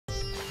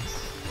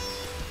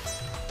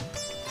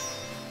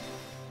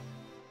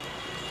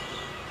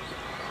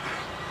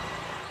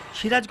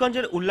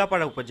সিরাজগঞ্জের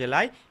উল্লাপাড়া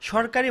উপজেলায়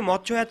সরকারি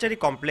মৎস্য হ্যাচারি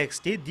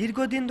কমপ্লেক্সটি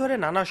দীর্ঘদিন ধরে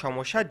নানা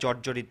সমস্যায়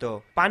জর্জরিত।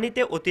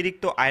 পানিতে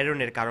অতিরিক্ত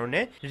আয়রনের কারণে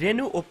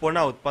রেণু ও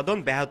পোনা উৎপাদন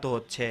ব্যাহত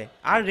হচ্ছে।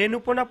 আর রেণু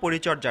পোনা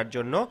পরিচর্যার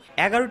জন্য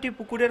 11টি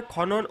পুকুরের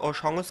খনন ও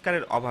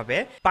সংস্কারের অভাবে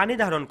পানি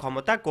ধারণ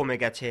ক্ষমতা কমে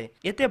গেছে।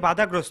 এতে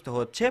বাধাগ্রস্ত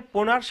হচ্ছে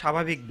পোনার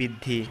স্বাভাবিক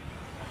বৃদ্ধি।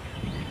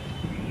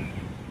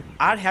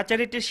 আর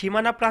হ্যাচারিটির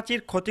সীমানা প্রাচীর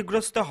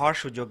ক্ষতিগ্রস্ত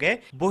হওয়ার সুযোগে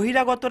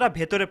বহিরাগতরা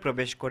ভেতরে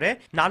প্রবেশ করে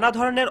নানা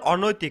ধরনের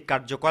অনৈতিক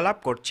কার্যকলাপ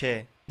করছে।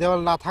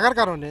 দেওয়াল না থাকার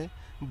কারণে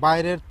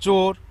বাইরের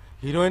চোর,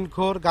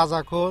 হিরোইনখোর,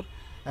 গাঁজাখোর,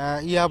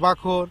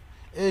 ইয়াবাখোর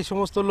এই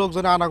সমস্ত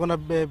লোকজন আনাগোনা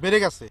বেড়ে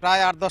গেছে।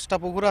 প্রায় 8-10টা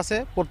পুকুর আছে।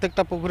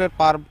 প্রত্যেকটা পুকুরের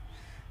পার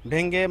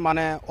ভেঙে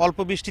অল্প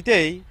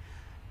বৃষ্টিতেই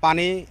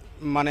পানি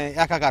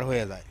একাকার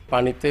হয়ে যায়।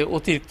 পানিতে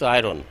অতিরিক্ত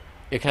আয়রন,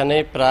 এখানে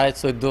প্রায়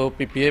 14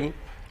 ppm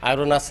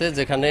আয়রন আছে,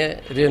 যেখানে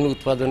রেণু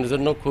উৎপাদনের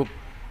জন্য খুব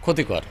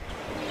ক্ষতিকর।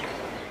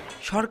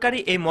 সরকারি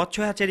এই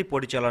মৎস্য হ্যাচারি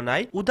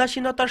পরিচালনায়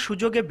উদাসীনতার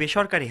সুযোগে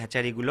বেসরকারি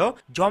হ্যাচারিগুলো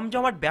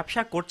জমজমাট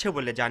ব্যবসা করছে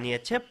বলে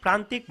জানিয়েছে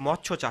প্রান্তিক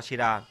মৎস্য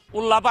চাষিরা।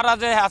 উল্লাপাড়া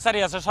যে হ্যাচারি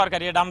আছে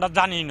সরকারি, এটা আমরা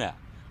জানি না।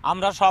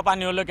 আমরা সব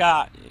পানি হলো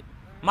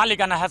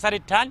মালিকানা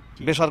হ্যাচারির ঠান।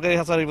 বেসরকারি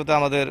হ্যাচারির প্রতি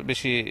আমাদের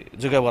বেশি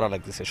ঝুঁকে পড়া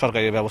লাগতেছে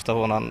সরকারি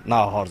ব্যবস্থাপনা না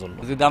হওয়ার জন্য।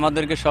 যদি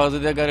আমাদেরকে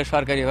সহযোগিতা করে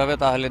সরকারিভাবে,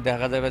 তাহলে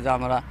দেখা যাবে যে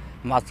আমরা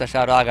মাছ চাষে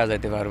আরো আগা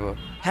যেতে পারবো।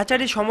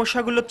 হ্যাচারি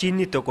সমস্যাগুলো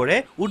চিহ্নিত করে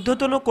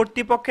ঊর্ধ্বতন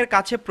কর্তৃপক্ষের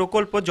কাছে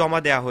প্রকল্প জমা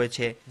দেওয়া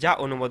হয়েছে, যা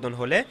অনুমোদন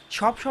হলে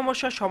সব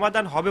সমস্যার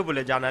সমাধান হবে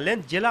বলে জানালেন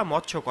জেলা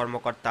মৎস্য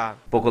কর্মকর্তা।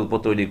 প্রকল্প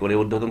তৈরি করে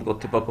ঊর্ধ্বতন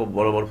কর্তৃপক্ষ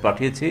বরাবর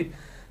পাঠিয়েছি।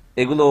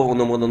 এগুলো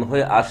অনুমোদন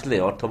হয়ে আসলে,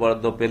 অর্থ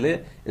বরাদ্দ পেলে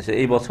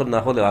এই বছর না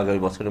হলে আগামী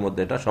বছরের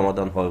মধ্যে এটা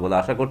সমাধান হবে বলে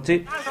আশা করছি।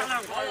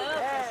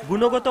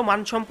 গুণগত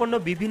মানসম্পন্ন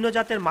বিভিন্ন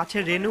জাতের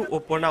মাছের রেণু ও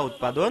পোনা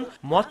উৎপাদন,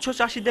 মৎস্য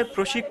চাষীদের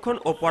প্রশিক্ষণ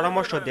ও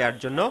পরামর্শ দেওয়ার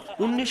জন্য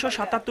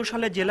 1977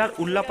 সালে জেলার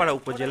উল্লাপাড়া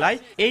উপজেলায়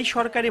এই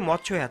সরকারি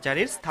মৎস্য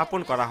হ্যাচারির স্থাপন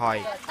করা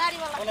হয়।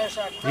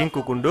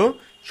 রিঙ্কু কুণ্ডু,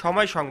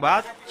 সময়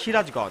সংবাদ,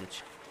 সিরাজগঞ্জ।